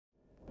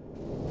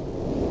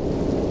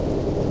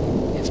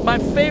It's my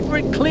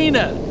favorite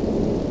cleaner.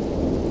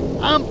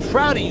 I'm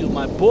proud of you,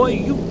 my boy.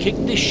 You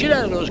kicked the shit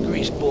out of those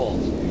grease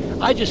balls.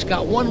 I just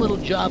got one little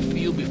job for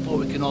you before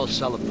we can all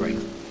celebrate.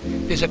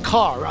 There's a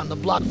car around the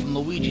block from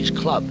Luigi's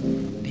club.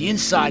 The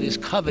inside is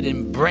covered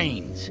in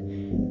brains.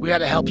 We had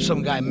to help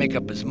some guy make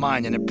up his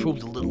mind, and it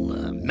proved a little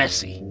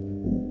messy.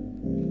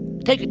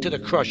 Take it to the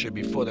crusher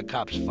before the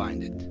cops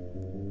find it.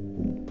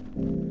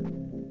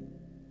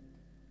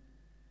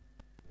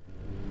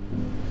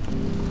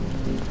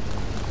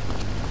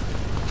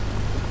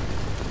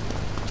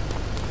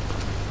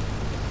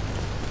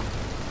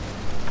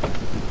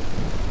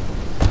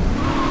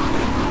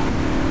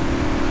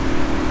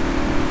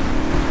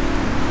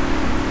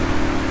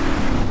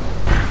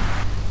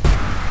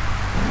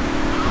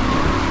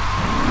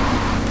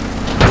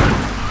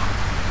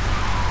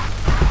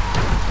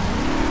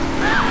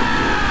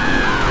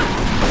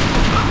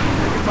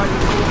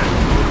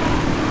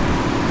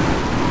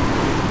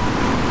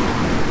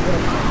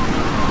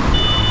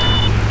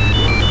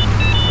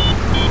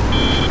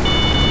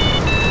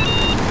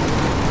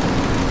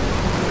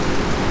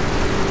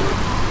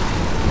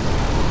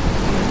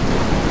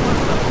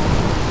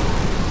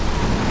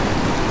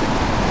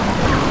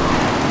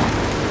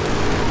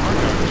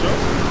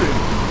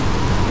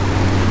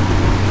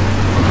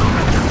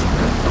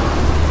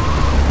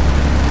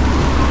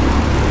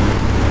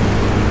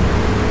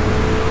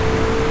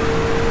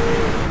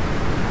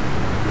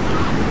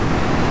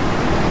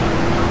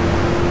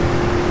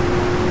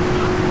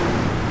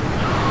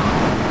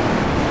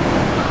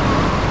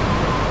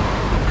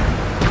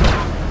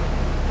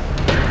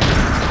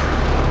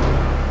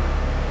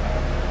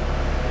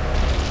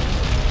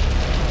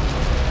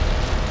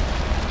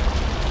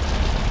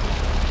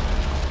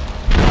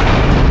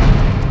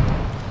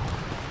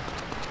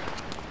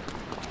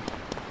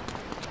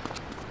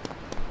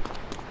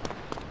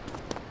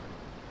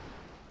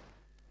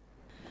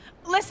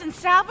 Listen,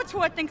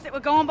 Salvatore thinks that we're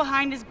going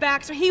behind his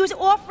back, so he was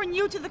offering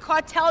you to the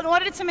cartel in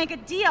order to make a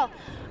deal.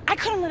 I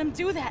couldn't let him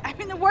do that. I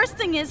mean, the worst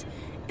thing is,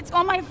 it's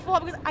all my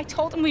fault because I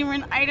told him we were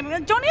an item.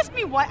 Don't ask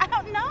me why, I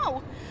don't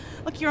know.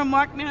 Look, you're a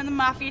marked man on the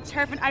Mafia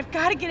turf, and I've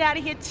got to get out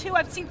of here, too.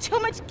 I've seen too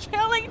much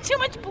killing, too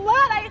much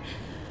blood.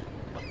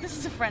 This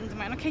is a friend of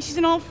mine, okay? She's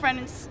an old friend.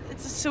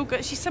 It's so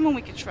good. She's someone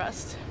we could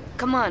trust.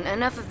 Come on,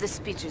 enough of the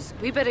speeches.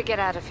 We better get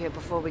out of here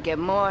before we get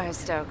more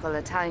hysterical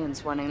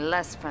Italians wanting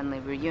less friendly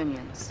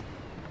reunions.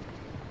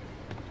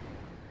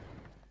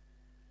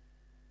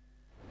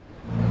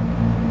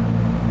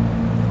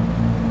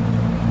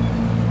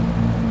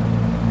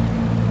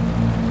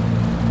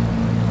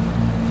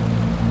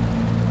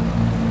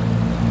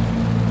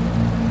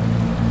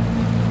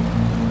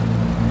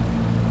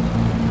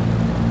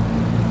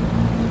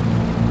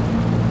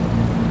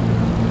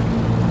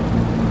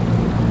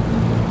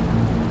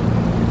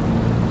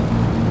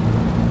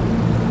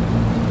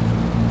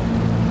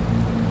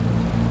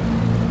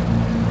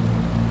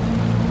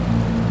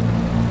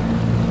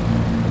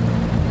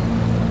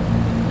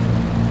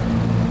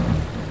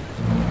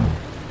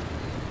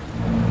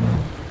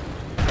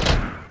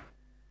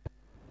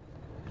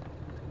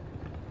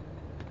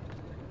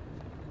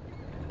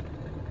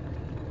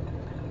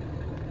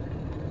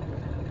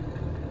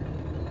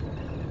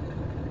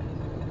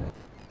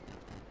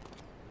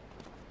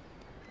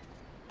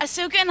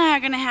 Asuka and I are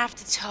gonna have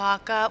to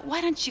talk.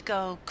 Why don't you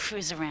go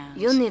cruise around?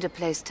 You'll need a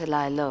place to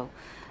lie low.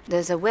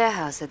 There's a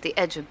warehouse at the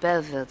edge of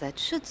Belleville that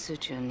should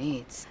suit your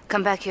needs.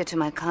 Come back here to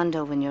my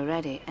condo when you're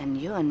ready,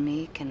 and you and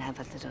me can have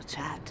a little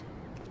chat.